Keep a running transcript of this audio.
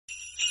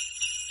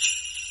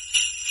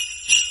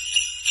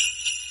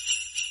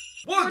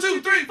2,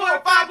 3,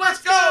 4, 5,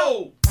 let's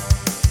go!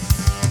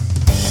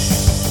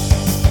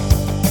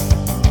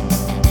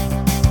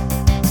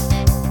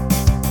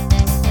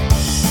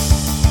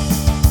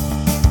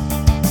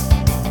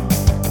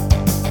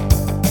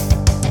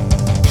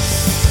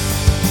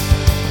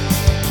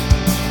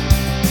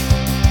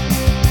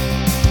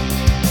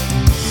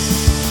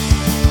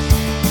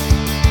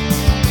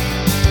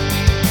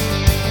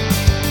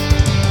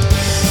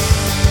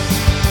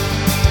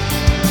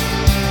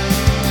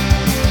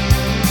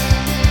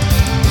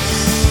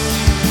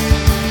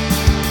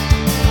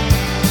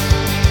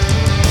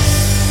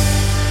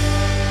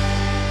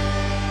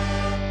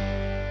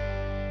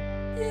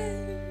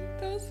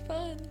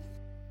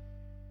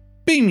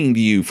 Beaming to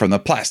you from the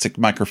Plastic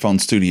Microphone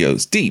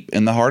Studios deep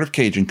in the heart of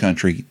Cajun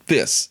country,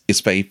 this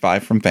is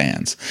Fave from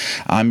Fans.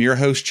 I'm your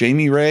host,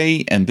 Jamie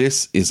Ray, and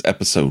this is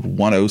episode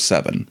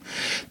 107.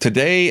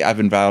 Today, I've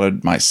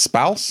invited my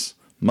spouse,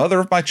 mother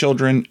of my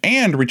children,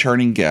 and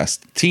returning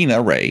guest,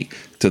 Tina Ray,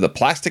 to the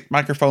Plastic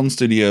Microphone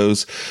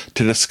Studios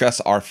to discuss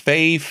our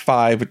Fave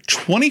 5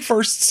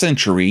 21st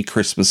century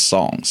Christmas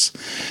songs.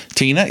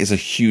 Tina is a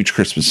huge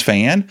Christmas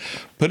fan,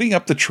 putting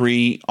up the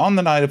tree on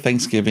the night of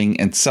Thanksgiving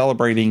and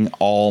celebrating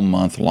all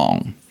month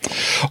long.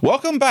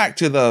 Welcome back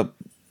to the,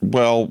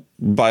 well,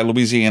 by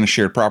Louisiana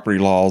shared property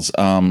laws,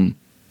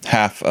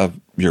 half of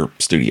your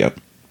studio.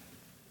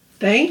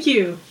 Thank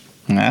you.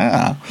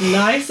 Ah.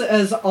 Nice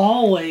as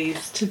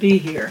always to be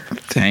here.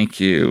 Thank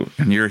you.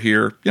 And you're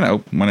here,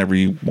 whenever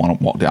you want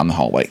to walk down the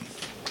hallway.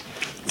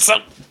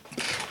 So,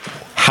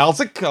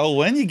 how's it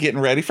going? You getting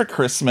ready for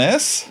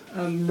Christmas?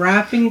 I'm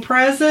wrapping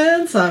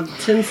presents. I'm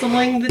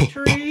tinseling the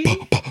tree.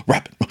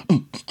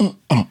 Wrapping.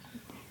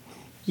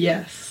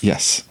 Yes.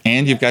 Yes.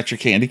 And you've got your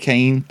candy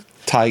cane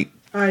tight.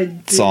 I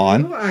do.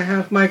 On. I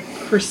have my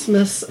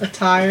Christmas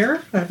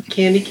attire. I have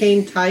candy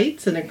cane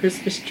tights and a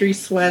Christmas tree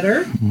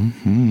sweater.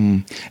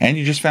 Mm-hmm. And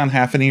you just found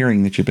half an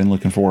earring that you've been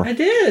looking for. I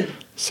did.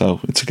 So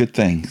it's a good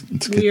thing.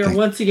 We are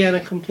once again a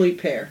complete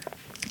pair.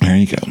 There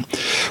you go.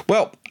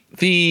 Well,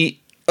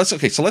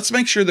 let's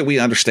make sure that we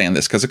understand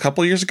this, because a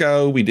couple of years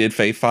ago we did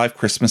Fave 5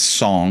 Christmas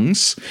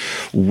songs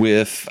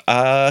with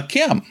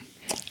Kim.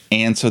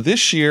 And so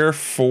this year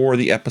for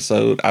the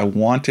episode, I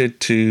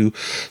wanted to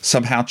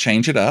somehow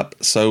change it up.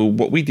 So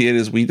what we did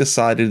is we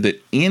decided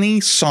that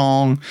any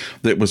song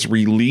that was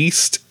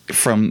released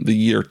from the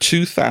year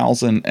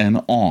 2000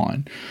 and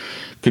on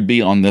could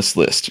be on this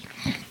list.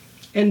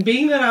 And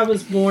being that I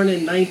was born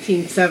in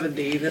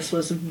 1970, this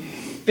was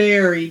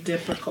very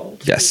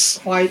difficult. Yes.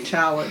 Quite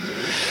challenging.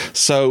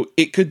 So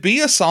it could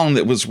be a song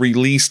that was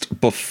released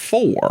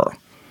before,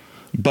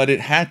 but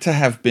it had to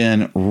have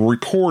been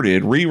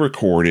re-recorded,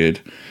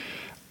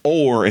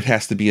 or it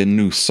has to be a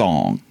new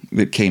song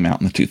that came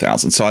out in the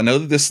 2000s. So I know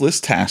that this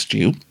list tasked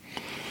you.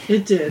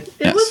 It did.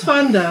 It was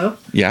fun, though.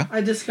 Yeah. I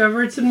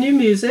discovered some new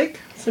music,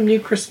 some new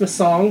Christmas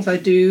songs. I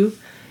do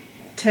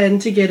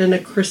tend to get in a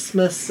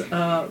Christmas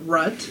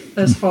rut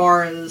as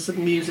far as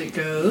music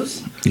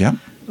goes. Yeah.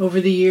 Over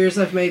the years,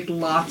 I've made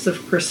lots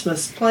of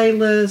Christmas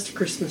playlists,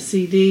 Christmas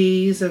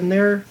CDs, and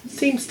there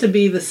seems to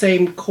be the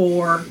same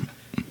core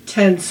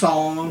 10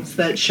 songs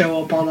that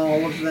show up on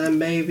all of them,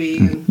 maybe,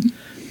 and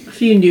a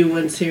few new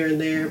ones here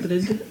and there, but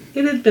it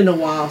had been a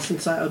while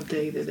since I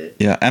updated it.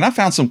 Yeah, and I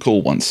found some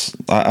cool ones.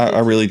 I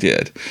really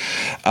did.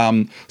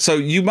 So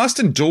you must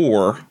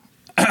adore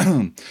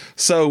the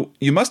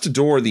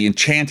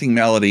enchanting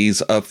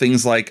melodies of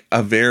things like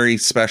A Very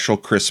Special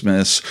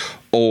Christmas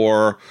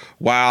or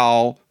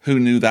Wow, Who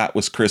Knew That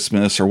Was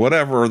Christmas, or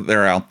whatever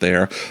they're out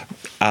there.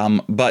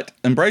 But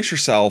embrace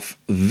yourself.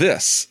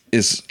 This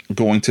is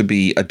going to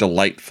be a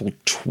delightful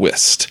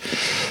twist.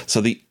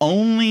 So the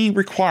only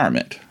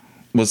requirement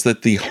was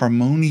that the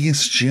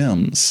harmonious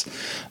gems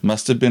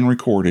must have been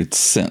recorded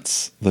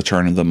since the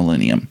turn of the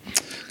millennium.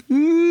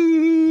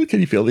 Ooh, can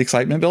you feel the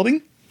excitement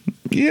building?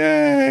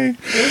 Yay!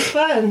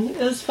 It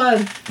was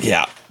fun.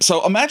 Yeah.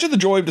 So imagine the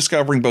joy of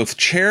discovering both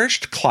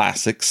cherished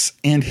classics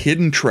and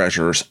hidden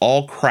treasures,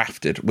 all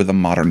crafted with a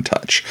modern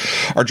touch.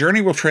 Our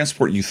journey will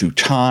transport you through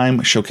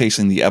time,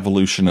 showcasing the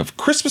evolution of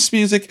Christmas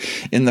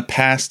music in the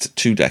past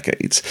 2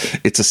 decades.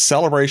 It's a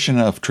celebration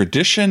of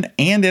tradition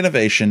and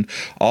innovation,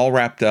 all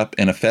wrapped up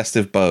in a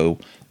festive bow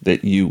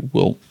that you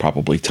will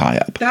probably tie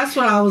up. That's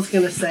what I was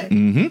going to say.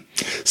 Mm-hmm.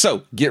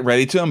 So get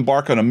ready to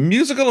embark on a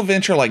musical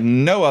adventure like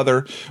no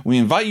other. We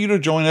invite you to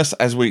join us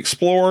as we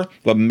explore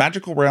the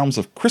magical realms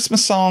of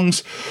Christmas songs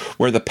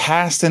where the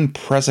past and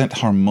present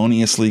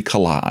harmoniously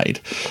collide.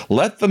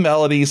 Let the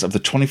melodies of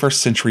the 21st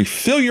century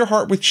fill your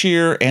heart with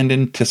cheer and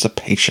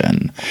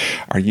anticipation.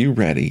 Are you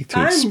ready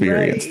to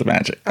experience the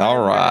magic?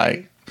 All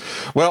right.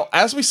 Well,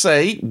 as we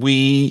say,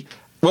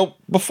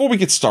 before we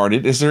get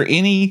started, is there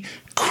any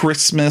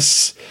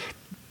Christmas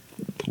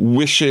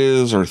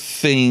wishes or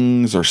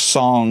things or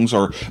songs,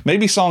 or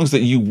maybe songs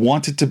that you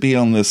wanted to be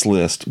on this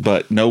list,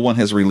 but no one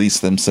has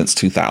released them since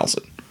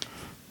 2000?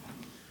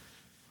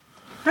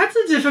 That's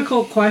a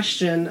difficult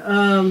question.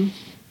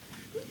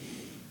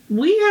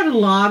 We had a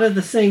lot of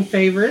the same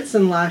favorites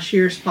in last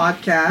year's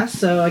podcast,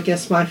 so I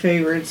guess my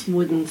favorites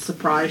wouldn't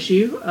surprise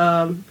you.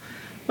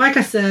 like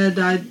I said,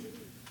 I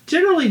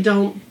generally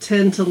don't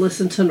tend to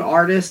listen to an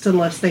artist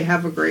unless they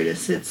have a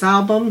greatest hits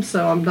album,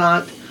 so I'm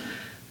not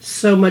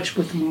so much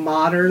with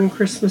modern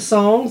Christmas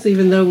songs,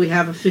 even though we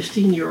have a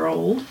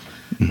 15-year-old.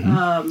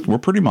 We're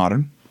pretty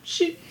modern.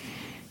 She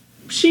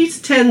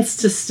tends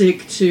to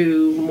stick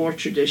to more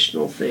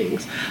traditional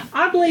things.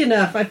 Oddly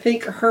enough, I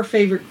think her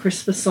favorite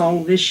Christmas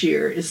song this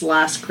year is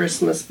Last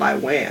Christmas by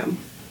Wham.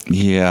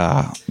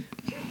 Yeah.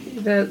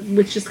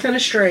 Which is kind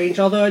of strange,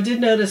 although I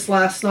did notice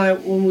last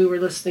night when we were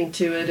listening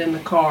to it in the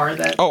car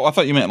that... Oh, I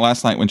thought you meant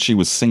last night when she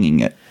was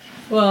singing it.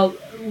 Well,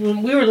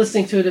 when we were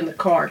listening to it in the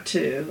car,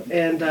 too,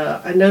 and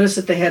I noticed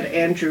that they had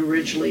Andrew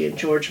Ridgeley and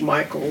George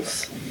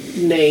Michael's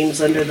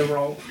names under the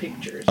wrong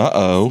pictures.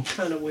 Uh-oh.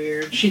 Kind of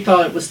weird. She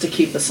thought it was to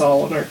keep us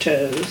all on our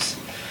toes.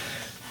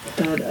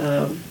 But,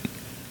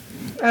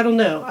 I don't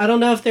know. I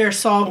don't know if there are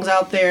songs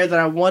out there that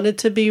I wanted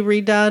to be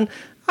redone.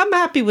 I'm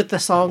happy with the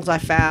songs I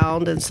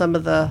found and some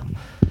of the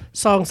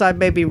songs I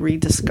maybe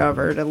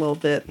rediscovered a little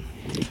bit.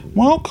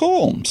 Well,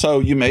 cool. So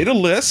you made a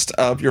list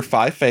of your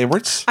 5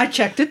 favorites. I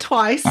checked it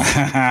twice.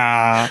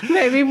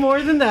 Maybe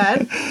more than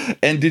that.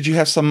 And did you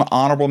have some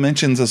honorable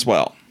mentions as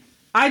well?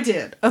 I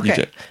did. Okay. You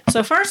did.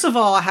 So first of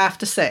all, I have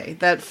to say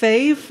that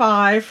Fave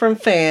 5 from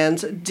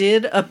Fans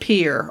did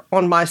appear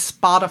on my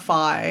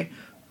Spotify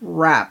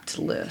Wrapped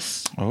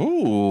list.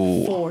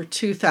 Oh. For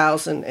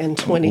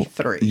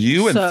 2023.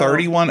 You and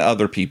 31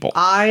 other people.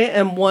 I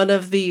am one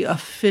of the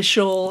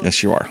official...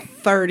 Yes, you are.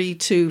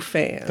 32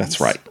 fans.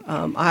 That's right.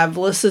 I've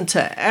listened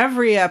to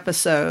every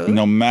episode.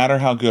 No matter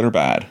how good or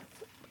bad.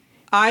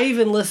 I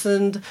even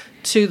listened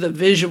to the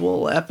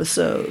visual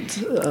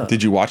episodes.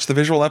 Did you watch the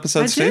visual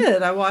episodes too? I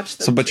did. I watched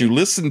them. But you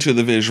listened to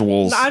the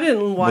visuals. No, I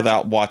didn't watch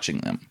without watching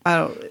them.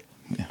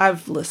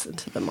 I've listened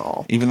to them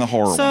all. Even the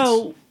horror ones.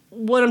 So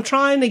what I'm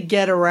trying to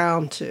get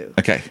around to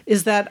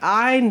is that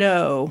I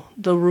know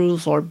the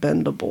rules are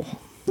bendable.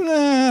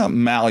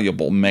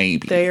 Malleable,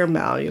 maybe. They are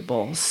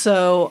malleable.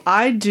 So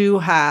I do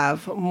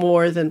have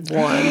more than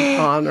one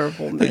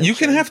honorable mention. You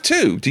can have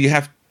 2. Do you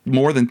have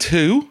more than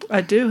 2?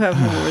 I do have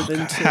more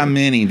than 2. How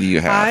many do you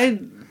have?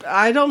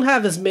 I don't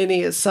have as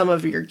many as some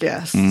of your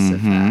guests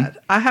have had.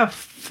 I have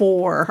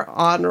 4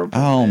 honorable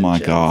mentions. My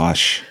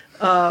gosh.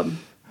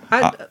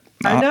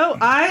 I know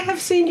I have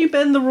seen you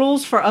bend the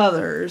rules for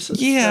others.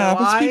 Yeah, so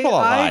but it's people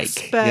I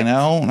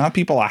like, not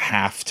people I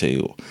have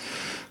to.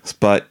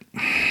 But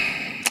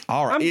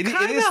all right,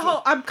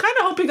 I'm kind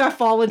of hoping I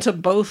fall into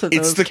both of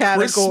those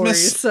categories.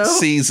 It's the Christmas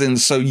season,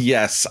 so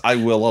yes, I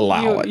will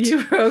allow it.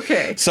 You're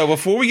okay. So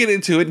before we get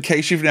into it, in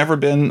case you've never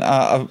been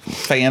a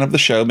fan of the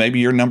show, maybe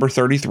you're number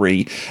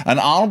 33, an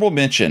honorable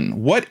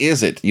mention. What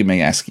is it? You may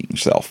be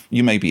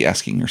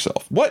asking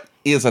yourself. What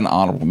is an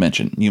honorable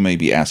mention? You may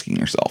be asking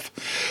yourself.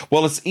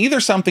 Well, it's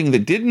either something that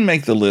didn't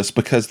make the list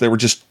because there were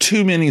just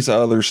too many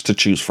others to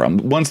choose from.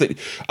 Ones that,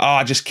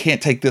 I just can't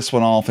take this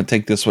one off and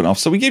take this one off.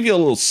 So we give you a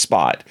little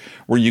spot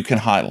where you can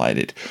highlight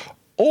it.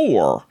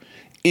 Or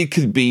it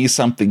could be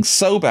something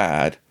so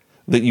bad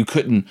that you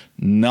couldn't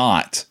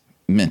not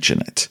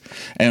mention it.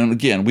 And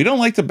again, we don't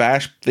like to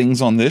bash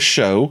things on this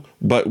show,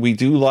 but we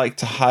do like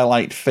to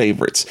highlight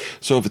favorites.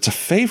 So if it's a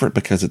favorite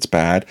because it's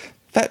bad,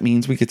 that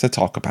means we get to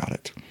talk about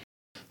it.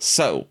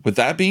 So, with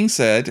that being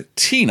said,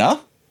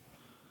 Tina,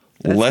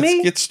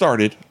 let's get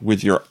started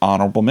with your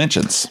honorable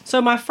mentions. So,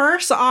 my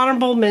first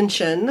honorable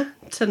mention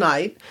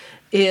tonight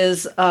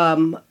is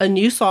a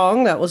new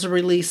song that was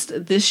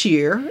released this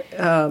year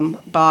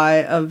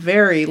by a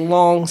very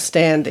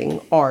long-standing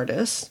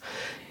artist.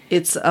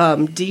 It's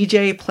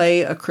DJ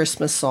Play a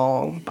Christmas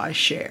Song by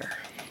Cher.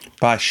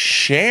 By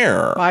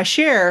Cher? By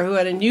Cher, who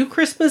had a new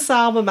Christmas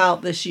album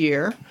out this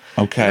year.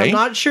 Okay. And I'm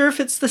not sure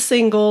if it's the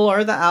single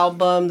or the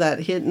album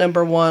that hit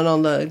number 1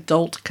 on the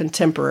adult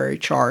contemporary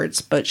charts,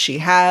 but she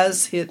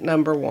has hit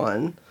number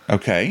 1.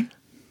 Okay.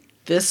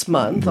 This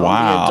month on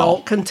the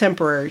adult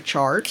contemporary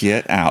chart.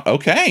 Get out.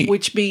 Okay.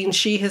 Which means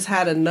she has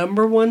had a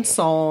number 1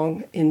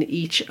 song in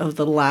each of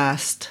the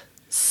last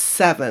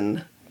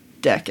 7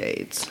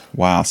 decades.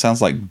 Wow.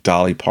 Sounds like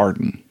Dolly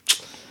Parton.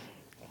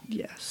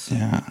 Yes.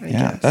 Yeah.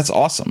 Yeah. That's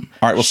awesome.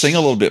 All right. Well, sing a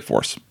little bit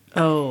for us.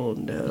 Oh,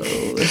 no.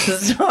 This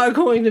is not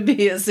going to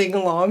be a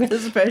sing-along,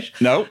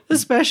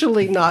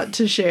 especially not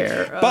to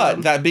Cher.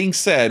 But that being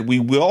said, we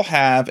will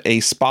have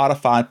a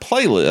Spotify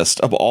playlist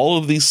of all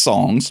of these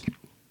songs,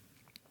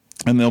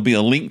 and there'll be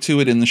a link to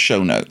it in the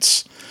show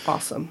notes.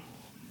 Awesome.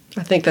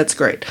 I think that's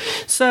great.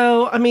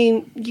 So, I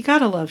mean, you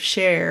gotta love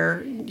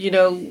Cher. You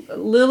know,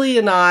 Lily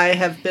and I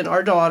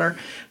our daughter,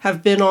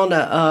 have been on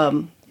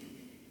a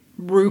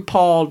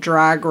RuPaul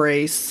Drag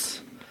Race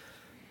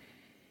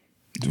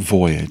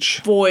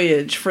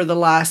voyage for the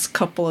last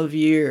couple of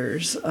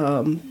years.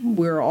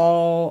 We're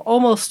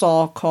almost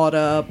all caught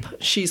up.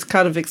 She's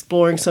kind of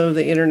exploring some of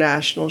the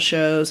international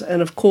shows, and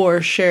of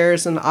course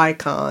Cher's an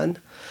icon.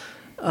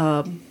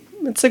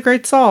 It's a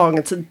great song.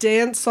 It's a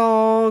dance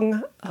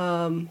song.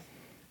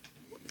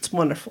 It's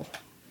wonderful.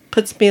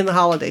 Puts me in the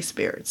holiday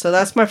spirit. So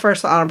that's my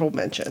first honorable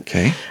mention.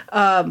 Okay.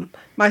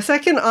 My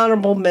second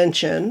honorable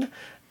mention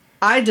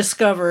I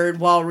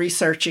discovered while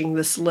researching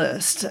this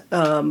list.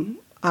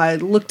 I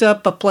looked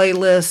up a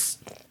playlist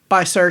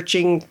by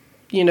searching,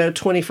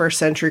 21st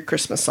century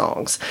Christmas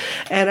songs.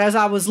 And as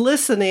I was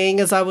listening,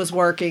 as I was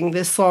working,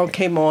 this song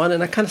came on,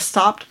 and I kind of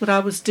stopped what I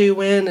was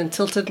doing and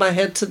tilted my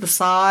head to the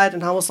side,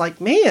 and I was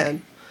like,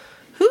 man,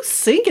 who's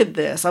singing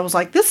this? I was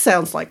like, this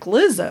sounds like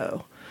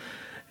Lizzo.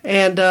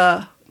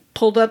 And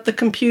pulled up the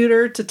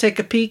computer to take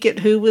a peek at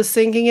who was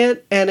singing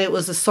it, and it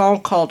was a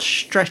song called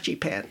Stretchy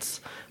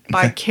Pants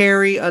by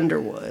Carrie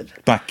Underwood.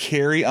 By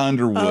Carrie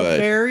Underwood. A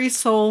very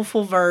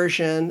soulful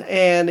version,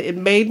 and it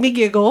made me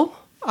giggle.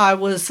 I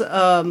was,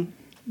 the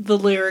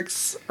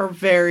lyrics are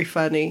very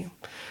funny.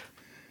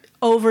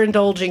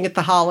 Overindulging at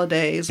the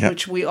holidays,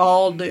 which we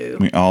all do.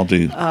 We all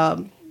do.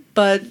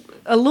 But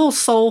a little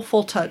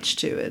soulful touch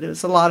to it. It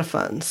was a lot of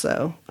fun.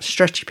 So,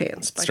 Stretchy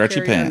Pants by Stretchy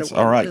Carrie Pants.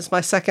 Underwood All right. is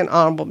my second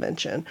honorable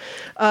mention.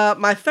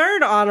 My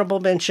third honorable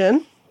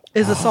mention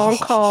is a song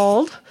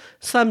called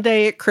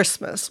Someday at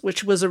Christmas,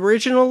 which was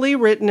originally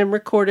written and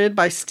recorded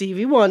by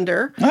Stevie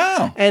Wonder.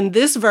 Oh. And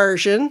this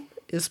version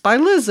is by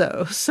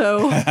Lizzo.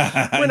 So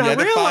when I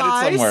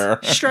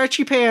realized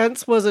Stretchy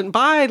Pants wasn't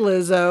by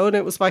Lizzo and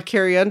it was by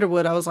Carrie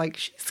Underwood, I was like,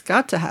 she's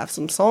got to have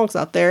some songs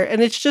out there.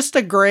 And it's just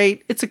a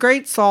great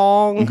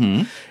song.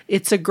 Mm-hmm.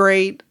 It's a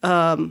great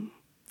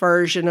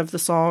version of the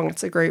song.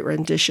 It's a great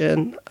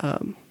rendition.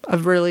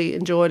 I've really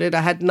enjoyed it.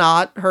 I had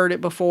not heard it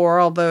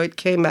before, although it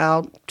came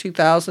out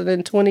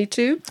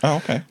 2022. Oh,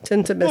 okay.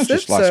 Tend to miss it.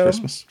 Just last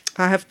Christmas.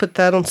 I have put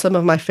that on some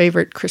of my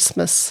favorite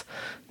Christmas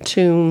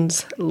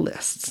tunes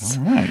lists.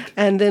 All right.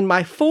 And then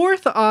my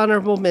fourth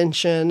honorable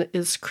mention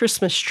is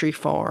Christmas Tree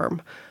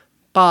Farm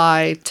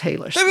by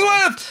Taylor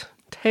Swift.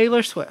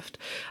 Taylor Swift.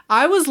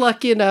 I was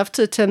lucky enough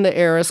to attend the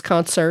Eras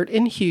concert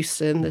in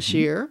Houston this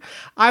year.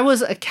 I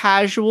was a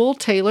casual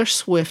Taylor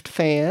Swift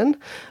fan.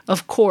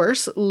 Of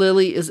course,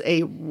 Lily is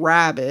a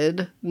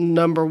rabid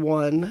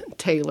 #1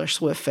 Taylor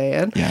Swift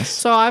fan. Yes.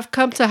 So I've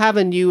come to have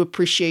a new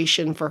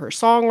appreciation for her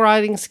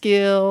songwriting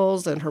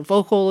skills and her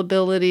vocal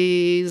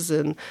abilities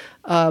and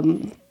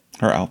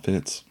her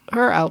outfits.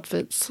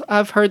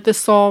 I've heard this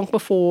song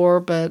before,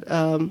 but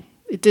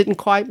it didn't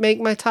quite make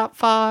my top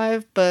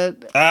 5,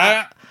 but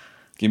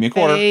give me a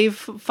quarter.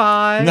 Fave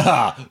 5.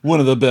 Nah,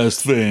 one of the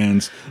best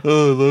fans.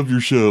 Oh, I love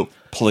your show.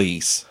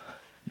 Please.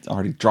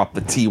 Already dropped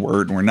the T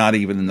word and we're not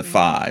even in the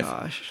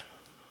 5.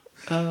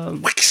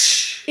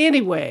 Gosh.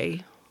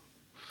 Anyway,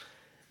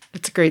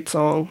 it's a great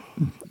song.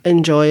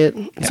 Enjoy it.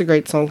 It's a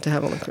great song to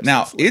have on a Christmas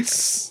Now,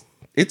 list.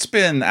 it's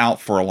been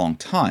out for a long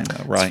time,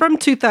 though, right? It's from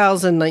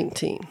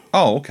 2019.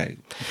 Oh, okay.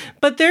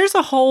 But there's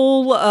a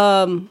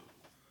whole...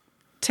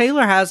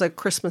 Taylor has a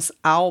Christmas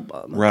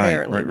album,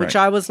 apparently, which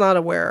I was not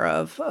aware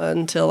of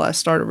until I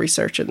started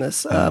researching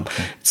this.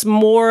 It's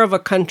more of a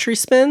country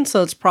spin,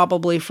 so it's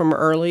probably from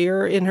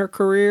earlier in her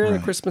career, the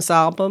Christmas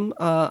album.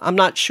 I'm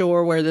not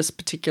sure where this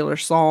particular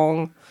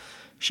song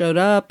showed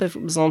up, if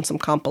it was on some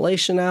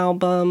compilation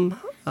album,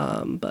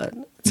 but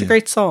it's a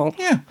great song.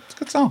 Yeah, it's a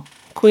good song.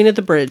 Queen of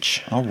the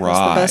Bridge. All right. It's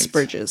the best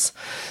bridges.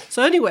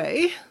 So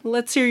anyway,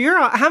 let's hear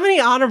how many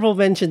honorable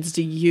mentions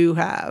do you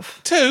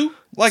have? 2.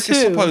 Like you're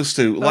supposed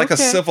to. Like a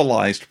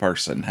civilized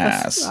person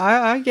has.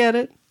 I get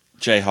it.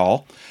 J.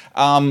 Hall.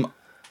 I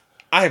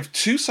have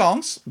 2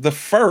 songs. The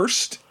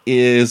first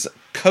is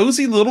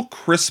Cozy Little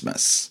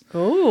Christmas.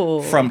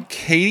 Ooh. From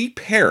Katy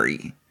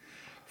Perry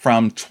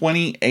from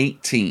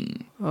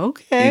 2018.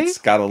 Okay. It's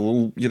got a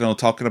little,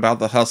 talking about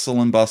the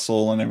hustle and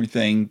bustle and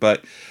everything,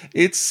 but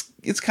it's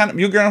kind of,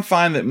 you're going to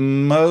find that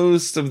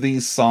most of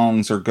these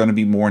songs are going to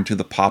be more into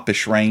the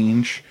popish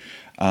range.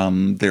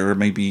 There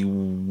may be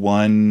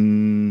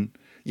one...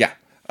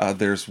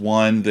 there's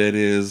one that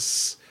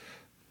is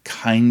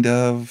kind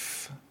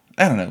of...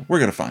 I don't know. We're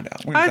going to find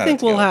out. I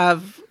think we'll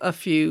have a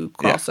few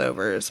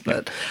crossovers,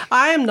 but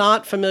I am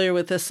not familiar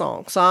with this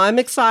song. So I'm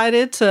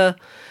excited to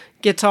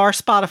get to our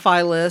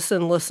Spotify list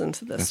and listen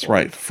to this That's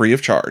right. Free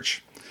of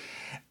charge.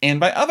 And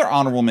my other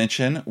honorable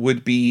mention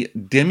would be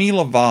Demi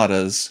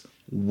Lovato's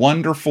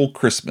Wonderful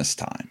Christmas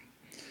Time.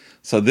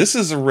 So this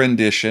is a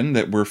rendition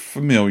that we're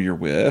familiar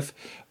with,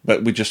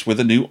 but with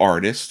a new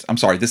artist. I'm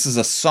sorry, this is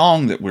a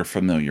song that we're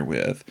familiar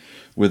with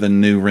a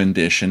new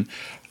rendition.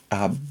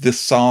 This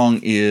song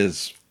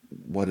is,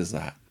 what is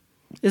that?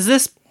 Is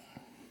this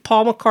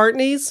Paul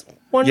McCartney's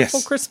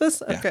Wonderful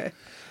Christmas? Yeah. Okay.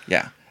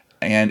 Yeah.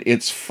 And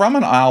it's from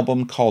an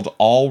album called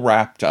All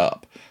Wrapped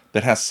Up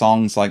that has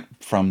songs like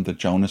from the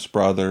Jonas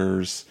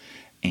Brothers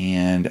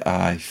and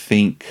I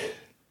think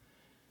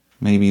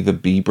maybe the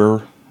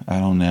Bieber. I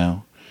don't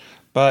know.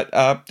 But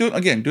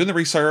doing the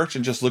research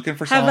and just looking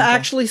for songs. Have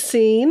actually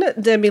seen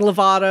Demi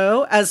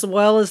Lovato as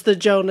well as the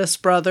Jonas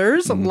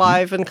Brothers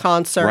live in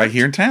concert. Right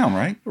here in town,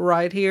 right?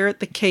 Right here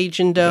at the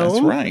Cajun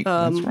Dome.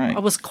 That's right. I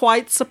was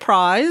quite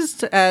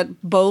surprised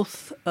at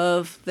both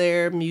of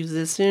their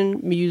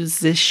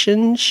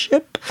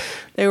musicianship.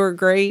 They were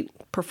great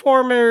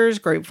performers,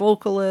 great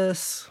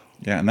vocalists.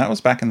 Yeah, and that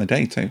was back in the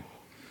day, too.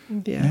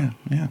 Yeah.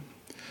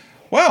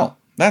 Well,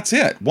 that's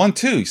it. 1,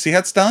 2. You see how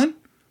it's done?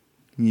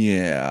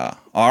 Yeah.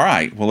 All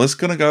right. Well, it's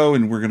going to go,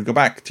 and we're going to go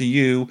back to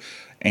you.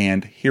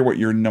 and hear what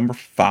your number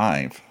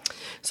 5.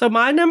 So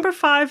my number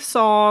 5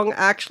 song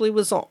actually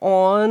was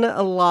on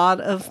a lot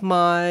of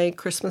my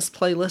Christmas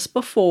playlists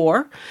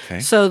before. Okay.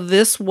 So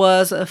this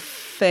was a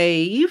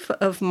fave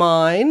of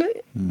mine,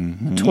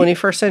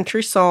 21st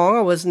century song.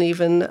 I wasn't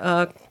even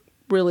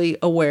really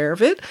aware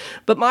of it.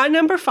 But my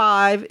number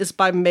 5 is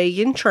by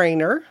Meghan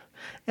Trainor,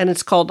 and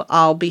it's called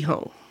I'll Be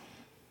Home.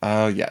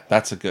 Oh, yeah,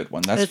 that's a good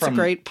one. That's It's a from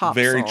great pop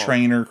Very song.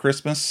 Trainer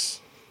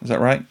Christmas. Is that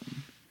right?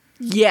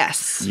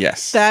 Yes.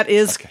 Yes. That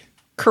is Okay.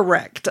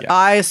 correct. Yeah.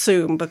 I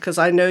assume, because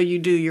I know you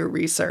do your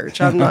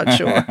research. I'm not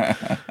sure.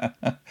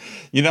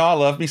 You know, I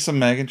love me some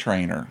Meghan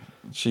Trainor.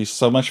 She's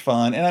so much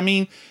fun. And I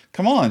mean,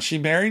 come on, she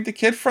married the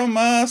kid from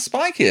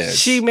Spy Kids.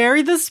 She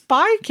married the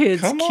Spy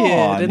Kids Come kid,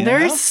 on, and you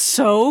they're know?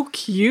 so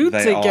cute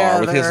They together. are,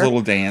 with his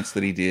little dance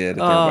that he did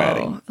at their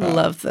wedding. I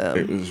love them.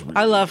 It was really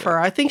I love good. her.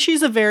 I think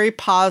she's a very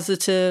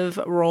positive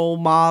role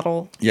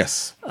model.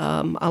 Yes.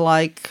 I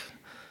like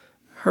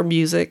her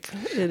music.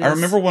 I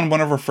remember when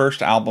one of her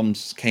first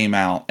albums came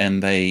out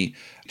and they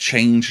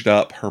changed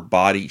up her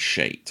body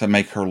shape to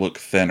make her look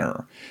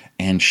thinner.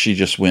 And she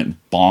just went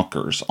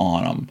bonkers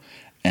on them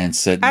and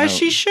said, As no.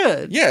 she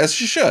should. Yeah, as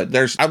she should.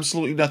 There's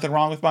absolutely nothing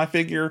wrong with my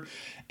figure.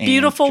 And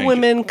Beautiful change it.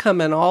 women come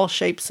in all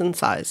shapes and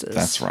sizes.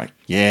 That's right.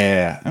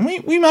 Yeah. And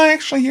we might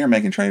actually hear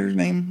Meghan Trainor's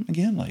name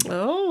again later.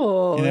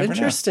 Oh, You never know.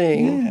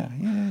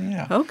 interesting.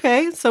 Yeah.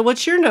 Okay, so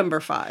what's your number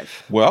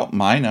 5? Well,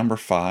 my number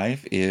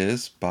 5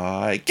 is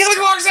by Kelly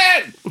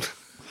Clarkson!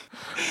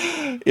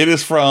 It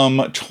is from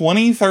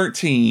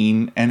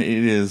 2013, and it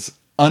is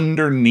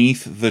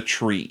Underneath the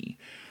Tree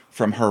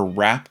from her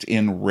Wrapped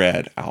in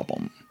Red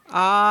album.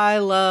 I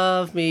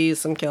love me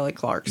some Kelly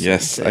Clarkson.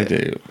 Yes, too. I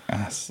do.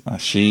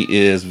 She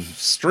is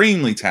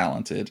extremely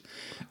talented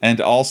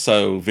and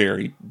also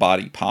very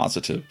body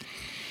positive.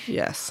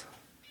 Yes.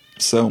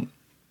 So,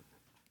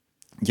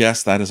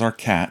 yes, that is our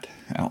cat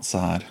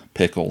outside,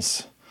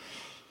 Pickles.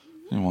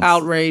 He wants-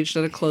 Outraged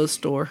at a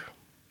closed door.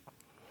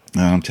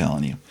 I'm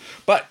telling you.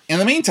 But in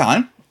the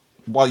meantime,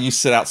 while you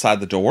sit outside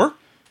the door,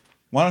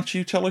 why don't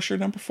you tell us your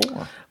number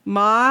 4?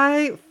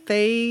 My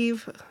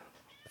fave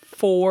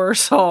 4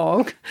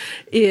 song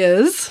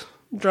is,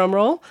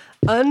 drumroll,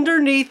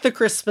 Underneath the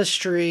Christmas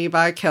Tree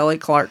by Kelly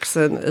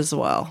Clarkson as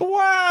well. Wow.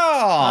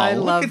 I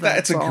look love at that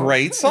It's song. a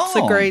great song. It's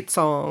a great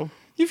song.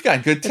 You've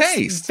got good It's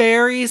taste.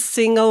 very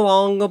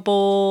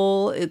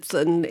sing-alongable. It's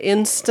an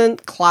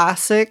instant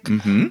classic,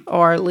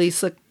 or at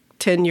least a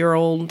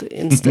 10-year-old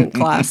instant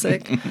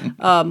classic.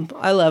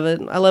 I love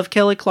it. I love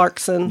Kelly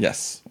Clarkson.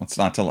 Yes. What's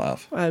not to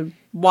love? I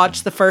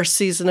watched the first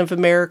season of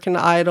American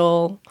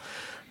Idol.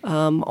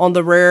 On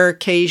the rare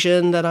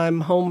occasion that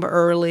I'm home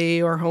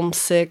early or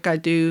homesick, I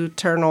do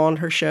turn on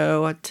her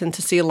show. I tend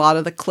to see a lot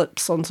of the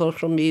clips on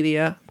social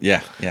media.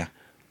 Yeah.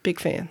 Big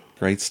fan.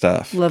 Great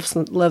stuff.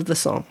 Love the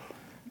song.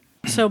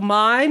 So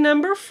my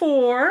number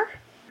 4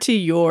 to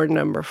your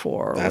number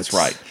 4. That's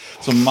right.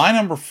 So my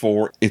number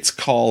 4, it's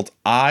called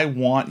I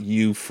Want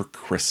You for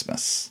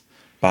Christmas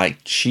by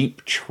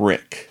Cheap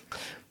Trick.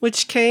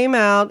 Which came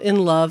out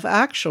in Love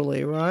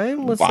Actually, right?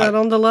 Was Right. that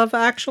on the Love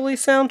Actually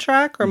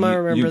soundtrack? Or am I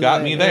remembering You got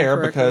that me there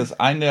incorrectly? because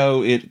I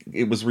know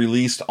it was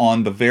released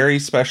on the very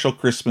special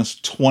Christmas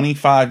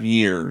 25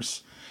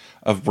 years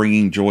of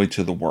bringing joy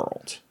to the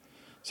world.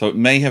 So it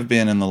may have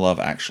been in the Love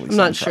Actually soundtrack I'm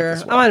not sure.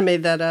 as I well. might have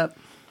made that up.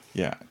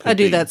 Yeah. I could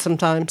do be. that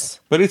sometimes.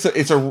 But it's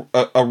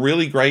a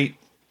really great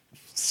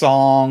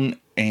song,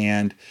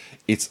 and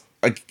it's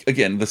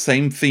again the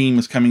same theme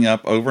is coming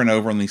up over and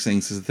over on these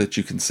things, is that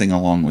you can sing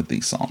along with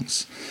these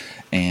songs.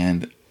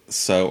 And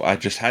so I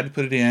just had to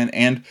put it in,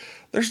 and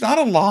there's not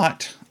a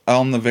lot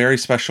on the very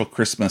special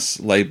Christmas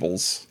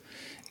labels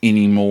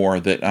anymore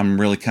that I'm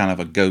really kind of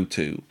a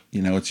go-to.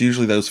 You know, it's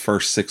usually those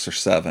first 6 or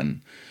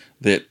 7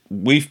 that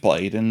we've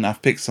played, and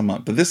I've picked some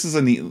up. But this is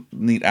a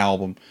neat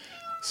album,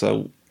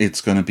 so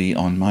it's going to be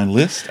on my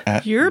list.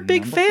 You're a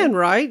big number fan, 4.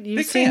 right? You've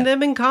Big seen fan.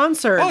 them in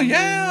concert. Oh,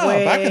 yeah.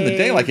 Back in the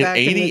day, like in back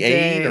in the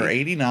 88 day. or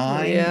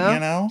 89, Yeah. you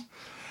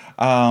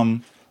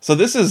know? So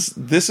this is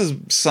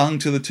sung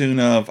to the tune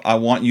of I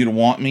Want You to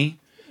Want Me,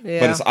 Yeah.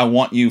 but it's I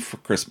Want You for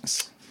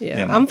Christmas.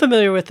 Yeah, you know? I'm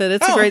familiar with it.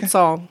 It's a Oh, great okay.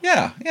 song.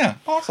 Yeah,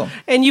 awesome.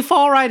 And you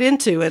fall right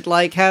into it.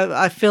 Like,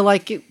 I feel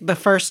like the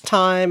first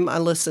time I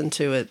listened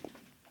to it,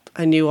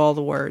 I knew all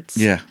the words.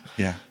 Yeah.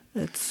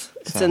 It's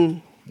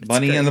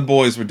Bunny great. and the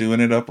boys were doing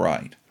it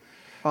upright.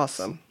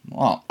 Awesome.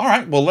 Well, all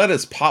right. Well, let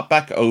us pop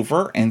back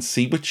over and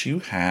see what you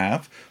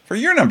have for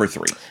your number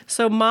 3.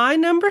 So my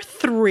number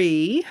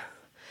 3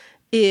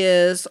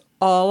 is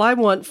All I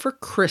Want for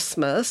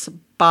Christmas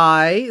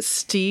by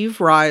Steve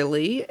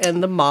Riley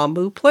and the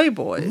Mambo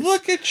Playboys.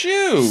 Look at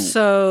you.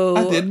 So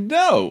I didn't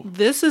know.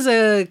 this is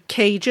a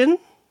Cajun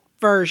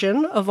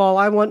version of All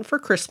I Want for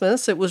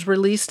Christmas. It was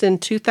released in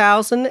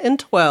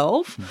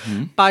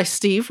 2012 by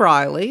Steve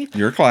Riley.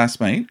 Your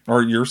classmate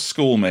or your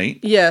schoolmate.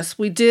 Yes,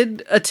 we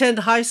did attend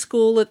high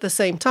school at the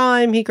same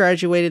time. He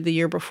graduated the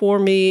year before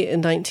me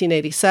in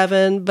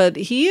 1987, but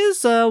he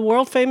is a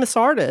world famous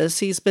artist.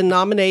 He's been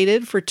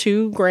nominated for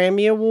 2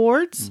 Grammy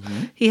Awards.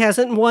 He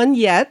hasn't won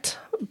yet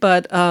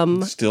but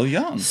Still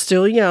young.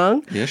 still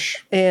young.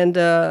 Ish. And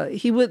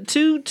he was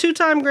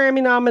two-time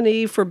Grammy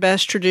nominee for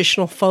Best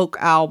Traditional Folk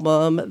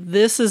Album.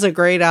 This is a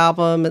great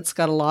album. It's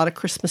got a lot of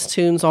Christmas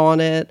tunes on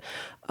it.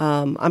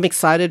 I'm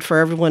excited for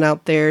everyone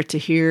out there to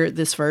hear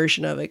this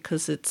version of it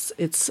because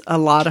it's a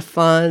lot of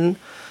fun.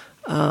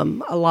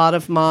 A lot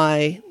of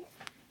my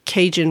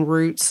Cajun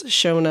roots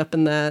showing up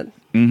in that.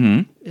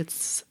 Mm-hmm.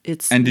 It's.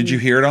 And did you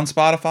hear it on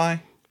Spotify?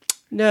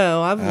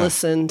 No, I've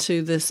listened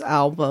to this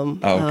album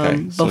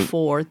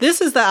before. So,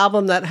 this is the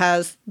album that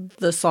has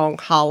the song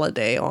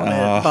Holiday on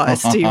it by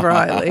Steve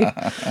Riley,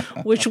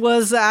 which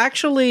was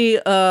actually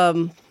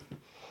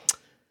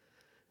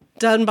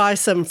done by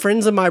some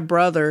friends of my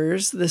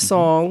brother's. The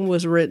song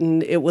was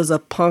written, it was a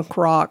punk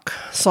rock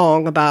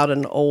song about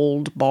an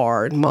old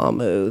bard,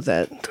 Mamu,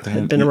 that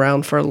had been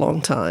around for a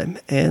long time.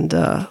 And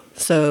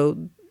so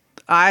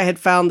I had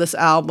found this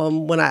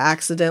album when I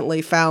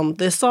accidentally found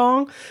this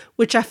song,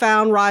 which I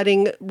found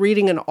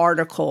reading an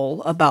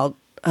article about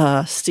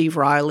Steve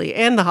Riley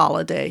and the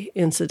holiday,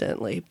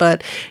 incidentally.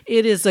 But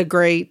it is a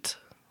great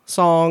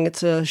song.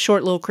 It's a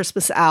short little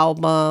Christmas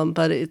album,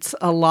 but it's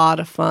a lot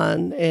of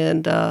fun.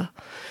 And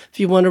if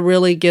you want to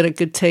really get a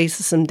good taste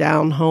of some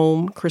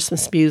down-home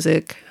Christmas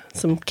music,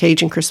 some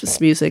Cajun Christmas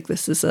music,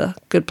 this is a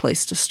good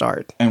place to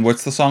start. And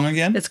what's the song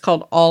again? It's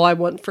called All I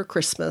Want for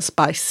Christmas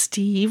by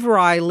Steve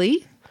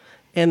Riley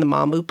and the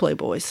Mamu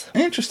Playboys.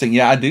 Interesting.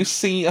 Yeah, I do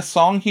see a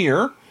song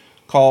here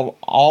called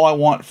All I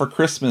Want for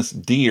Christmas,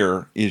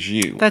 Dear, Is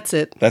You. That's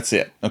it. That's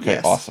it. Okay,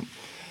 Yes. awesome.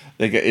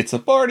 It's a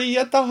party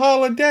at the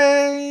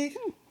holiday.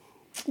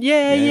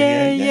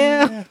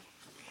 Yeah.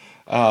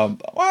 Wow,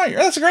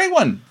 that's a great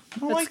one.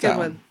 I like That's a good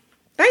one.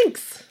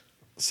 Thanks.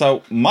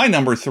 So my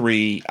number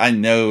 3, I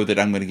know that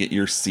I'm going to get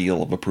your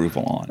seal of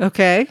approval on.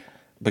 Okay.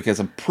 Because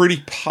I'm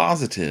pretty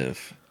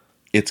positive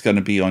it's going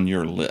to be on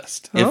your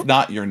list, if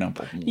not your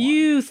number 1.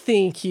 You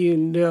think you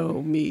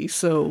know me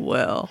so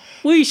well.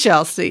 We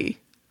shall see.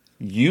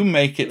 You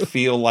Make It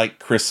Feel Like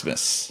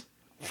Christmas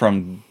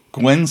from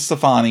Gwen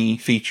Stefani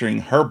featuring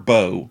her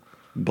beau,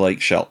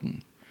 Blake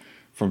Shelton.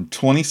 From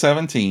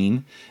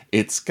 2017,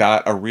 it's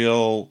got a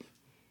real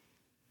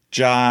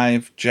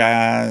jive,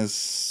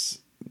 jazz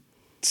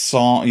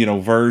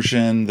song,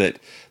 version that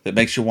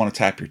makes you want to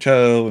tap your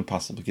toe and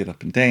possibly get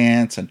up and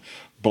dance. And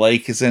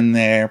Blake is in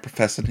there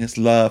professing his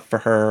love for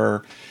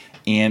her.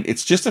 And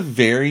it's just a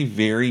very,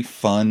 very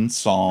fun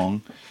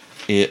song.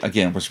 It,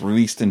 again, was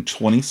released in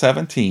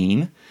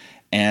 2017.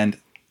 And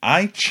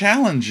I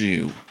challenge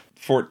you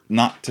for it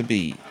not to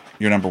be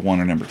your number 1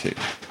 or number 2.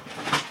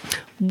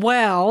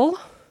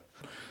 Well,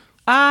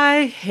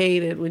 I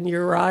hate it when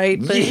you're right.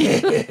 But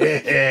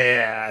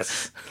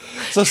Yes.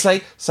 So say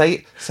it.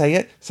 Say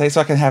it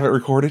so I can have it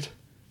recorded.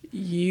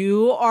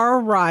 you are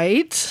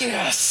right.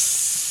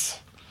 Yes.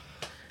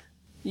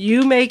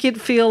 You Make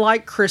It Feel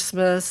Like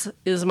Christmas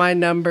is my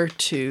number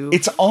 2.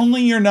 It's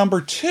only your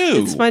number 2.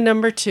 It's my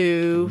number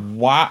 2.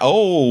 Wow.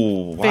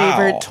 Oh, wow.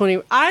 Favorite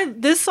 20.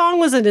 This song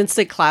was an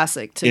instant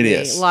classic to me. It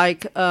is.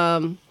 Like,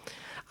 I'm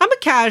a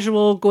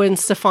casual Gwen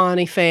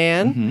Stefani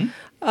fan.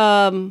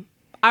 Mm-hmm.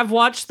 I've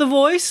watched The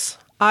Voice.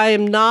 I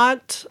am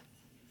not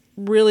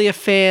really a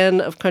fan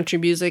of country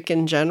music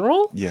in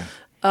general. Yeah.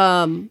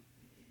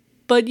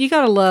 But you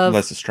gotta love.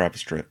 Unless it's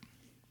Travis Tritt.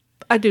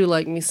 I do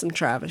like me some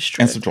Travis Tritt.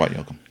 And some Dwight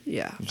Yoakam.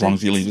 Yeah. As long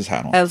as he leaves his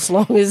hat on. As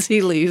long as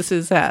he leaves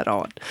his hat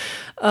on.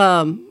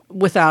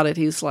 Without it,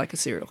 he's like a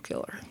serial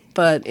killer.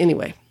 But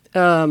anyway,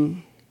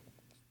 You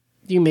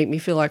Make Me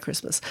Feel Like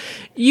Christmas.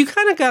 You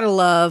kind of got to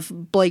love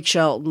Blake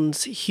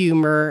Shelton's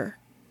humor.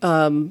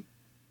 And,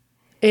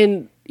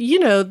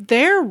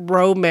 their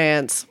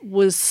romance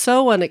was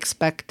so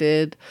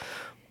unexpected,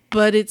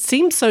 but it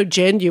seemed so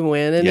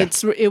genuine. And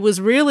it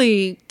was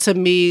really, to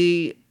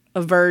me,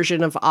 a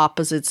version of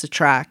opposites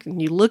attract.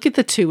 And you look at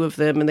the two of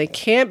them, and they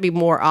can't be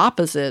more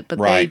opposite, but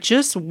they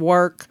just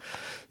work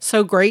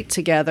so great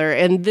together.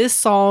 And this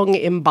song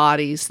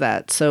embodies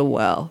that so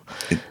well.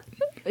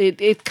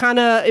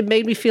 It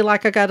made me feel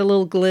like I got a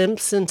little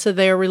glimpse into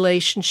their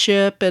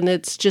relationship, and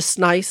it's just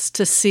nice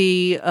to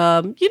see,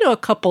 a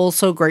couple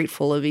so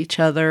grateful of each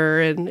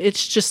other. And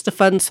it's just a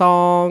fun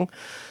song.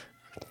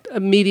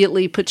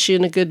 Immediately puts you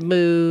in a good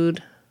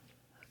mood.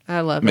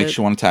 I love it. Makes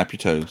you want to tap your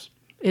toes.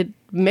 It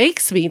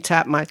makes me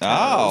tap my toes.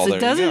 Oh, there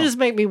it doesn't you go. just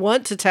make me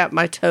want to tap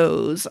my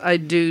toes. I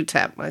do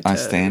tap my toes. I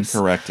stand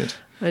corrected.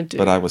 I do.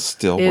 But I was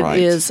still right.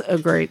 It is a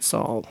great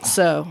song.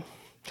 So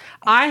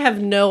I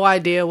have no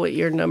idea what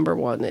your number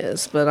 1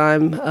 is, but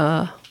I'm...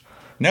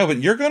 No, but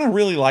you're going to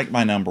really like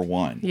my number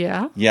 1.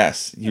 Yeah?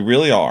 Yes, you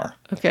really are.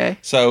 Okay.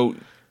 So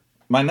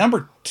my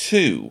number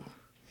 2...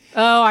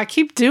 Oh, I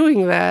keep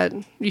doing that.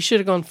 You should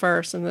have gone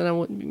first, and then I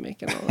wouldn't be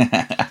making all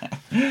that.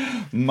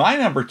 My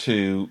number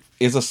 2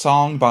 is a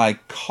song by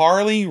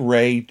Carly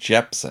Rae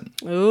Jepsen.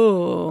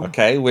 Ooh.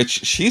 Okay, which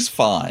she's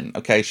fun.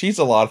 Okay, she's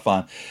a lot of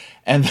fun.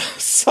 And the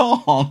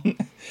song,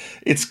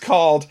 it's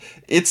called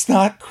It's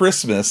Not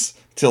Christmas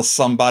Till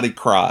Somebody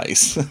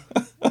Cries.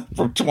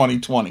 from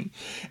 2020.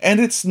 And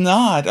it's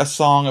not a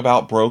song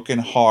about broken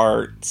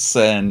hearts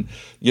and,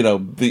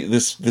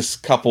 this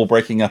couple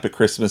breaking up at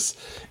Christmas.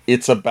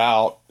 It's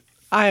about...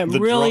 I am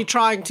really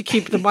trying to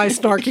keep my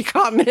snarky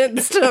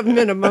comments to a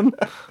minimum.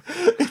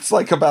 It's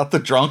like about the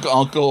drunk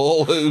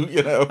uncle who,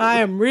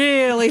 I am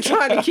really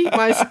trying to keep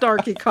my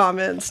snarky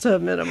comments to a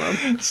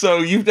minimum. So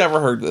you've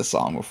never heard this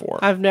song before.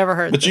 I've never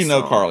heard this song. But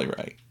you know Carly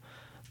Rae.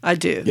 I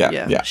do,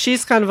 yeah.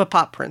 She's kind of a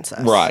pop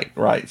princess.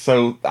 Right.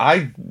 So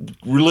I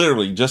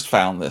literally just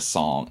found this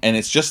song, and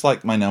it's just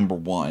like my number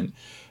one.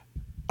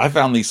 I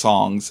found these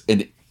songs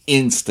and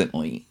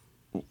instantly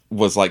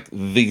was like,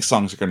 these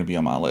songs are going to be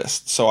on my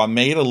list. So I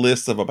made a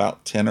list of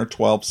about 10 or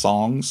 12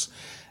 songs,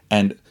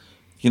 and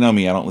you know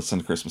me, I don't listen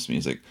to Christmas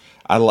music.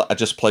 I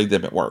just played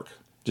them at work.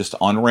 Just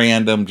on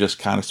random, just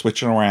kind of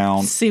switching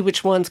around. See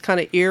which one's kind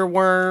of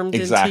earwormed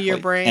into your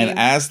brain. And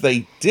as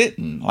they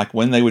didn't, like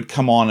when they would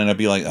come on and I'd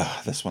be like,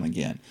 this one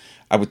again,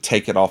 I would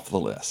take it off the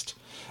list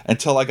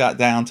until I got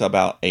down to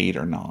about 8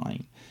 or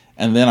 9.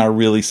 And then I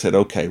really said,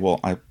 okay, well,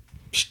 I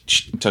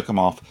took them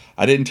off.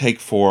 I didn't take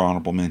 4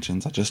 honorable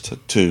mentions. I just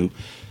took 2,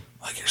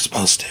 like you're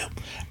supposed to.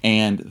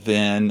 And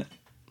then,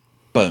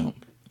 boom,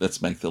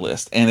 let's make the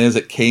list. And as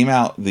it came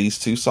out, these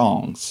 2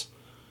 songs...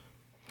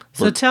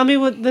 So tell me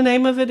what the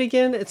name of it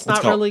again. It's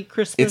not really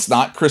Christmas. It's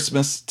not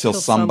Christmas till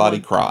somebody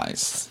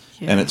cries.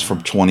 Yeah. And it's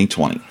from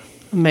 2020.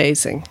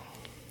 Amazing.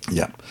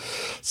 Yeah.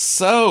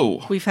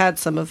 So. We've had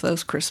some of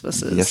those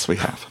Christmases. Yes, we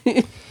have.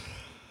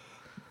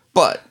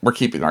 But we're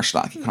keeping our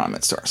schnocky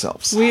comments to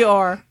ourselves. We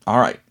are. All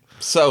right.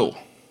 So.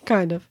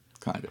 Kind of.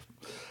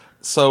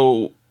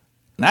 So.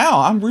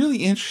 Now, I'm really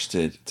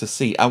interested to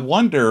see.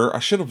 I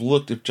should have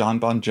looked if John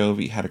Bon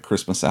Jovi had a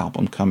Christmas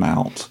album come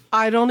out.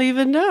 I don't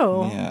even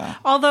know. Yeah.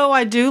 Although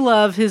I do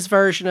love his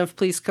version of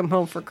Please Come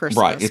Home for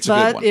Christmas. Right, it's a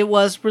good one. But it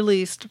was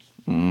released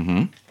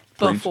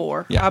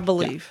before, I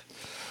believe. Yeah.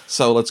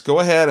 So let's go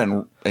ahead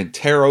and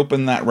tear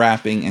open that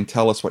wrapping and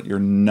tell us what your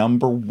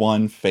number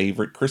one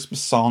favorite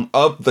Christmas song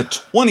of the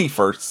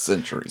 21st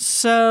century.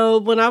 So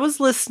when I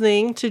was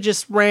listening to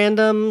just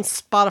random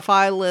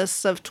Spotify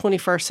lists of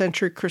 21st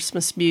century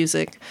Christmas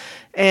music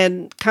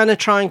and kind of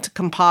trying to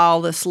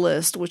compile this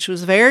list, which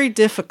was very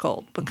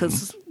difficult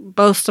because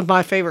most of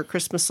my favorite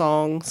Christmas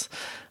songs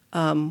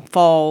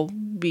fall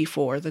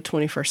before the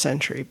 21st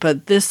century.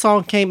 But this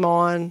song came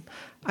on.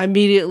 I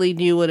immediately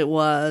knew what it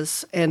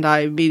was, and I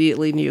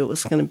immediately knew it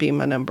was going to be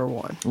my number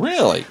one.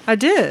 Really? I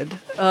did.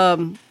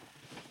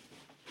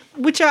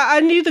 Which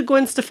I knew the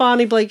Gwen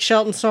Stefani, Blake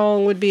Shelton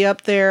song would be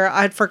up there.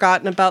 I'd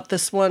forgotten about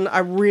this one. I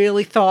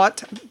really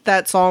thought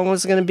that song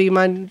was going to be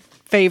my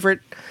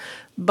favorite,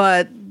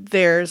 but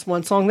there's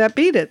one song that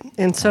beat it.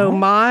 And so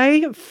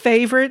my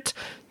favorite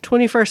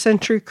 21st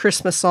century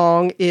Christmas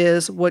song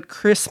is What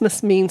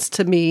Christmas Means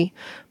to Me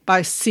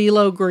by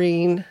CeeLo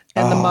Green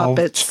and the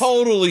Muppets.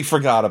 Totally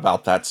forgot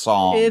about that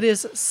song. It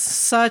is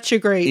such a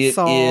great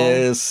song. It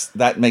is.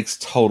 That makes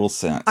total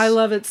sense. I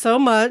love it so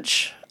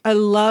much. I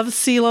love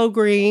CeeLo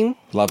Green.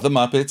 Love the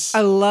Muppets.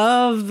 I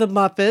love the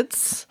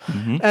Muppets.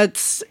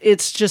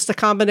 It's just a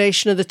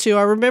combination of the two.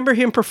 I remember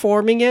him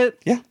performing it.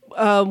 Yeah.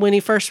 When he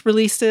first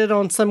released it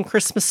on some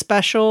Christmas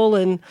special,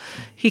 and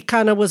he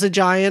kind of was a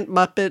giant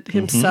Muppet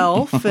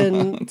himself,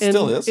 and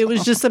still is. It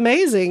was just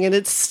amazing, and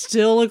it's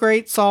still a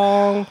great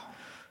song.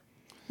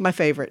 My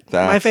favorite.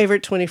 My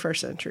favorite 21st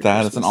century.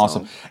 That is an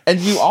awesome. And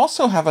you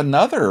also have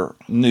another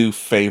new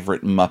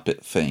favorite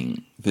Muppet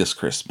thing this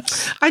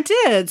Christmas. I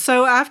did.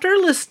 So after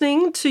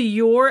listening to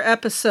your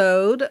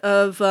episode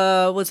of,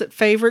 was it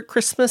Favorite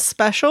Christmas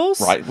Specials?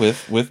 Right,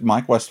 with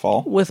Mike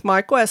Westfall. With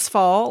Mike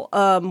Westfall.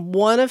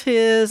 One of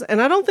his,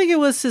 and I don't think it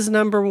was his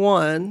number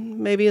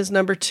one, maybe his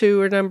number 2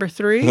 or number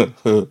 3.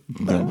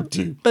 Number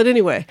 2. But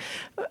anyway,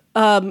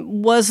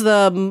 was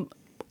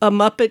a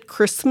Muppet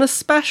Christmas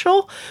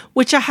special,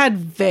 which I had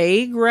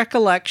vague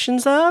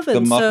recollections of.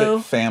 And the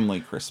Muppet Family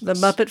Christmas.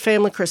 The Muppet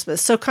Family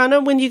Christmas. So kind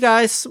of when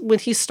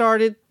he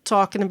started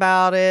talking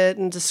about it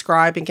and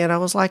describing it, I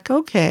was like,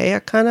 okay, I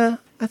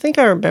think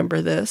I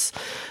remember this.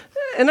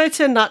 And I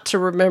tend not to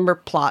remember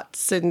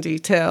plots and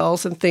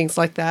details and things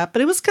like that,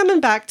 but it was coming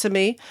back to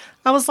me.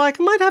 I was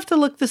like, I might have to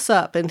look this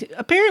up. And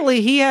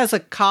apparently he has a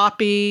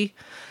copy...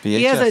 VHS.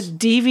 He has a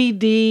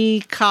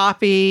DVD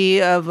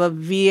copy of a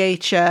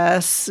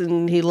VHS,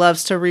 and he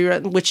loves to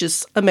rewrite, which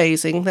is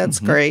amazing. That's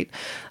great.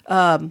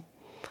 But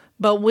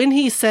when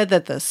he said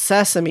that the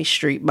Sesame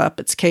Street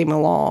Muppets came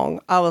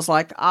along, I was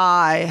like,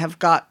 I have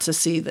got to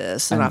see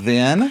this. And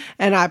then?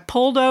 And I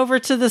pulled over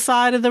to the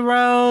side of the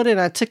road,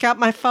 and I took out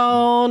my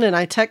phone, and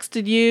I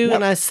texted you,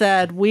 and I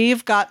said,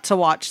 we've got to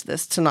watch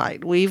this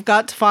tonight. We've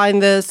got to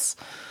find this.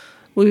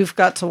 We've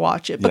got to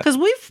watch it because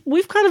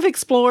we've kind of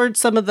explored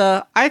some of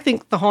I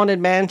think the Haunted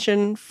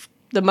Mansion,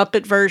 the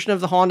Muppet version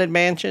of the Haunted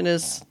Mansion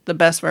is the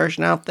best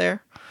version out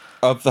there.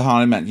 Of the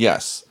Haunted Mansion,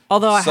 yes.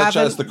 Although Such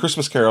as the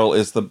Christmas Carol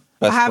is the best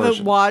version. I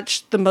haven't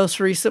watched the most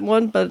recent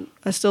one, but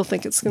I still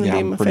think it's going to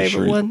be my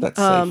favorite one. That's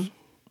safe.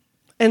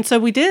 And so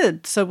we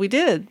did.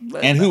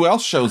 And who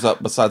else shows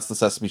up besides the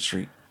Sesame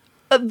Street?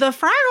 The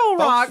Fraggle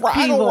Rock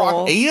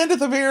people. And at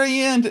the very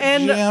end,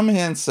 And Jim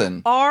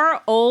Henson.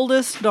 Our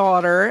oldest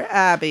daughter,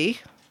 Abby,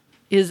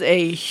 is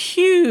a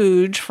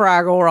huge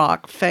Fraggle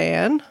Rock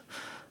fan.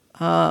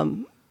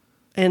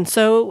 And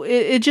so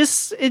it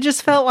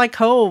just felt like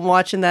home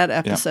watching that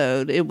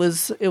episode. Yep.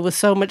 It was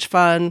so much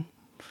fun.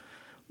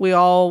 We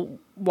all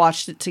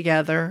watched it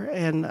together,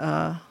 and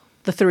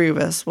the three of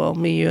us, well,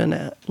 me, you,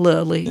 and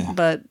Lily. Yeah.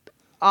 But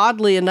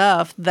oddly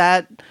enough,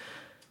 that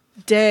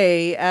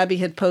day, Abby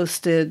had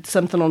posted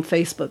something on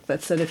Facebook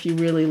that said, if you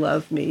really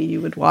love me,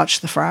 you would watch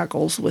the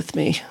Fraggles with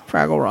me,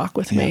 Fraggle Rock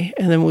with me.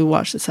 And then we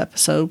watched this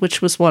episode,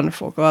 which was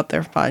wonderful. Go out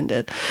there and find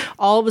it.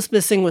 All it was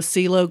missing was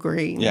CeeLo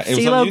Green. Yeah, it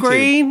was on YouTube. CeeLo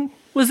Green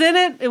was in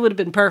it, it would have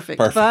been perfect.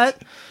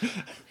 But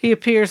he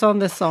appears on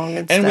this song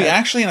instead. And we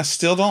actually, and I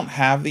still don't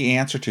have the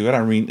answer to it.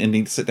 I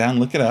need to sit down and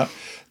look it up.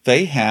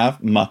 They have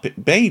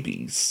Muppet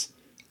babies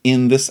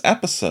in this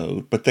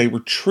episode, but they were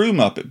true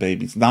Muppet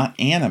babies, not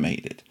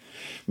animated.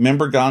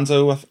 Remember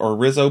Gonzo or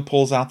Rizzo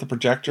pulls out the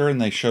projector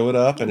and they show it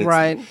up? And it's,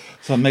 right.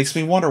 So it makes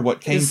me wonder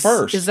what came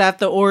first. Is that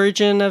the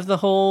origin of the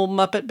whole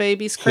Muppet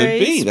Babies craze?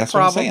 Could be. That's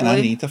probably what I'm saying.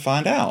 I need to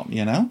find out,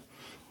 you know?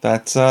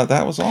 That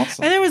was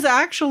awesome. And it was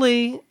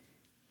actually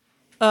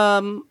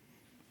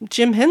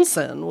Jim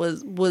Henson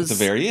was at the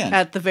very end.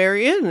 At the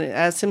very end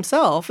as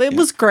himself. It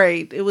was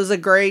great. It was a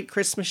great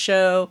Christmas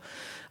show.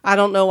 I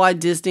don't know why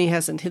Disney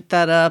hasn't hit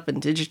that up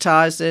and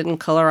digitized it and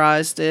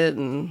colorized it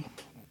and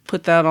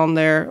put that on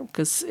there,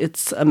 because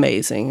it's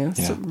amazing.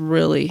 It's it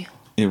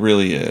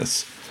really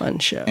is fun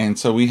show. And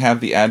so we have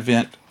the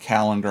Advent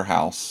Calendar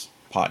House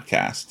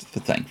podcast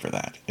to thank for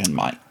that, and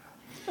Mike.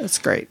 That's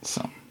great.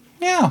 So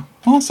yeah,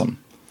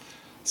 awesome.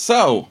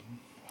 So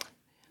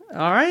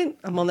all right,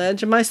 I'm on the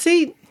edge of my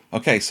seat.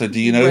 Okay, so do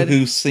you know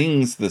who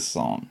sings this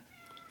song?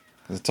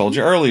 Because I told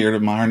you earlier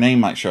that her name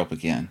might show up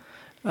again.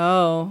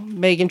 Oh,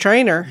 Meghan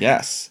Trainor.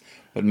 Yes,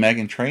 but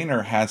Meghan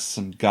Trainor has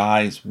some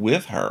guys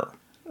with her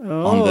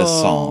on this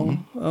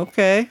song.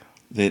 Okay.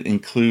 That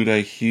include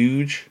a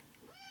huge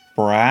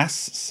brass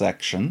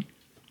section.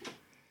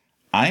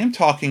 I am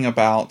talking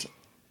about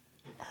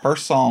her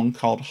song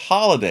called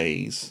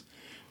Holidays,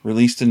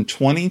 released in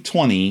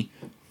 2020,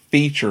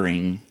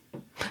 featuring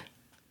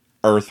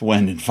Earth,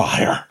 Wind, and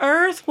Fire.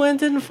 Earth,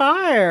 Wind, and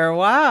Fire.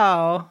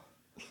 Wow.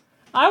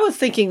 I was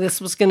thinking this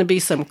was going to be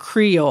some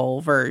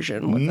Creole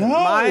version. With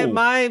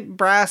my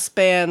brass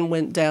band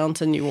went down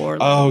to New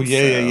Orleans. Oh,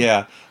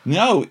 yeah.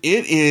 No,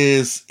 it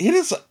is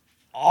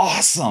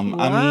awesome.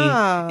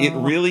 Wow. I mean, it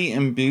really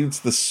imbues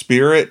the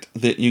spirit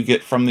that you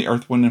get from the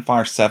Earth, Wind, and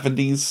Fire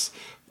 70s,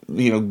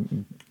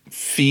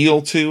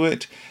 feel to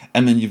it.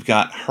 And then you've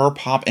got her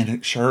pop,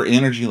 and her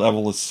energy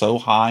level is so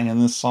high in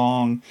this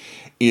song.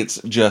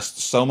 It's just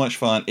so much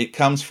fun. It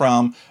comes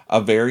from A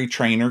Very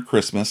Trainer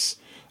Christmas,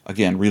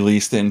 again,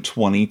 released in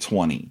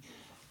 2020.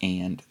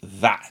 And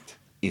that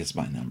is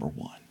my number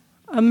one.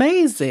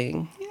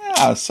 Amazing.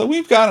 Yeah, so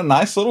we've got a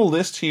nice little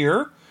list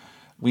here.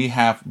 We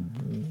have,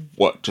 two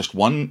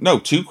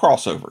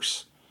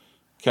crossovers.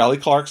 Kelly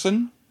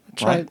Clarkson,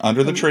 right,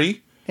 Under the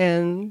Tree,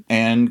 and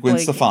Gwen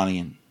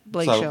Stefani.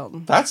 Blake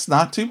Shelton. That's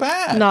not too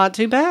bad. Not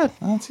too bad.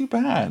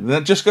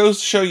 That just goes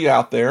to show you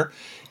out there,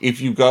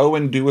 if you go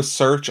and do a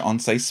search on,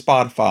 say,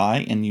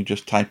 Spotify, and you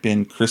just type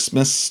in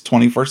Christmas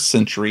 21st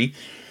Century,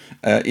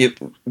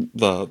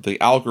 the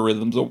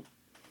algorithms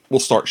will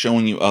start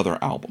showing you other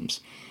albums.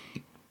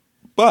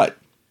 But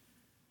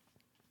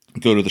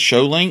go to the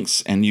show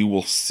links, and you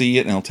will see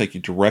it, and it'll take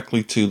you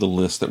directly to the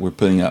list that we're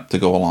putting up to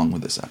go along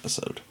with this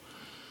episode.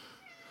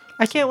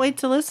 I can't wait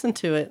to listen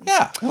to it.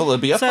 Yeah, well, it'll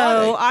be up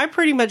Friday. So I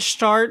pretty much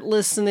start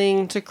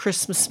listening to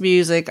Christmas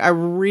music. I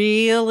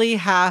really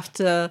have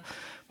to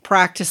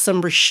practice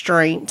some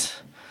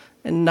restraint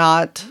and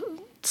not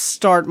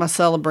start my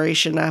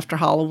celebration after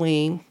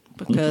Halloween,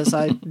 because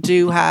I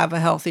do have a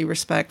healthy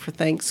respect for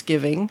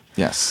Thanksgiving.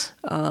 Yes,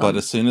 but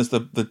as soon as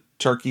the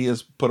turkey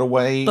is put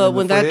away, but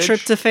when that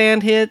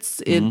tryptophan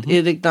hits,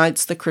 it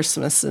ignites the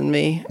Christmas in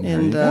me,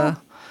 and I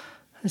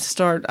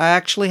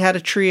actually had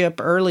a tree up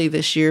early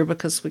this year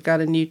because we got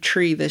a new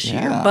tree this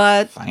year,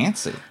 but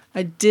fancy.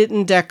 I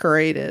didn't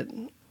decorate it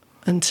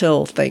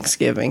until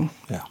Thanksgiving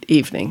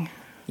evening,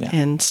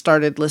 and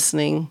started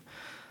listening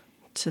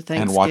to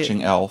Thanksgiving and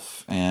watching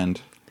Elf. And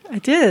I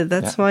did.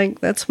 That's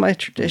my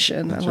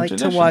tradition. I like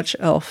to watch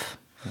Elf.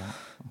 Yeah,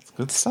 that's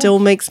good stuff. Still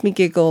makes me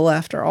giggle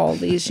after all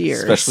these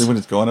years, especially when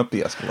it's going up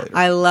the escalator.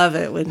 I love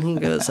it when he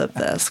goes up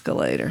the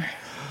escalator.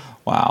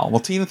 Wow. Well,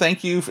 Tina,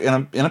 thank you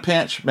in a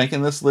pinch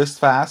making this list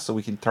fast so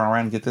we can turn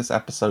around and get this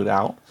episode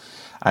out.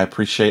 I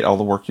appreciate all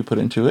the work you put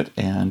into it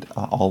and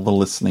all the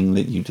listening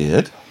that you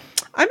did.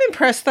 I'm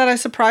impressed that I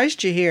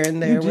surprised you here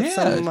and there with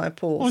some of my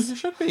pulls. Well, you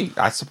should be.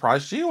 I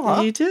surprised you,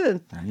 huh? You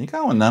did. There you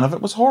go. And none of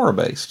it was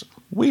horror-based.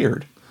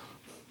 Weird.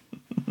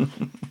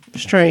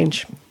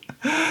 Strange.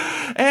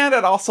 And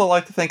I'd also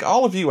like to thank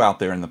all of you out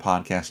there in the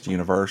podcast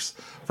universe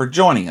for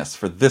joining us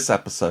for this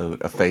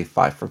episode of Fave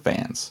 5 for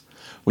Fans.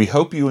 We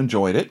hope you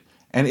enjoyed it.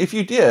 And if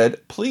you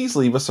did, please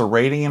leave us a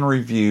rating and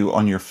review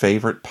on your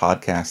favorite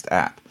podcast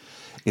app.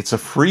 It's a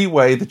free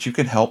way that you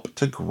can help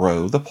to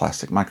grow the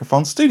Plastic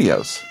Microphone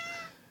Studios.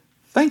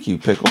 Thank you,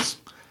 Pickles.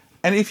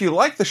 And if you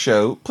like the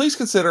show, please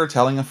consider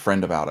telling a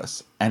friend about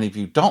us. And if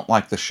you don't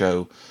like the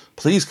show,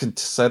 please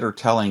consider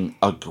telling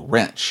a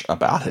Grinch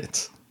about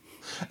it.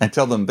 And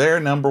tell them they're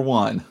number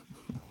one.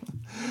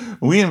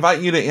 We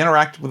invite you to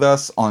interact with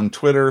us on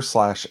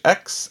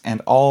Twitter/X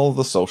and all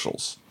the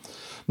socials.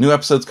 New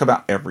episodes come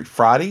out every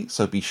Friday,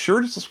 so be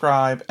sure to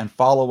subscribe and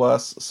follow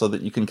us so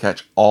that you can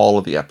catch all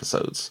of the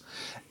episodes.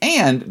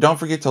 And don't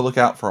forget to look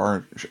out for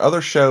our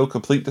other show,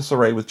 Complete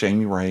Disarray with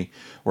Jamie Ray,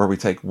 where we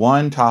take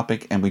one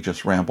topic and we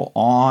just ramble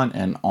on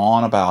and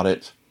on about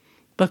it.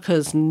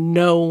 Because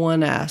no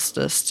one asked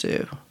us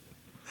to.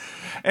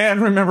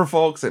 And remember,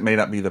 folks, it may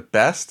not be the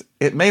best,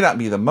 it may not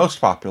be the most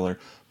popular,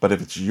 but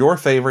if it's your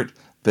favorite,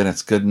 then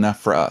it's good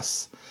enough for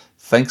us.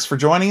 Thanks for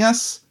joining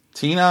us.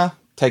 Tina,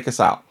 take us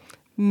out.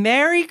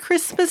 Merry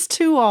Christmas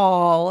to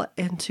all,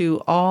 and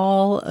to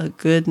all a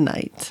good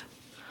night.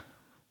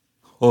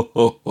 Ho,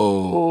 ho, ho.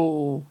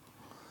 Oh.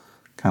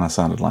 Kind of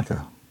sounded like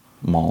a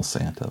mall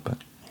Santa, but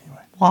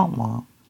anyway. Wah, wah.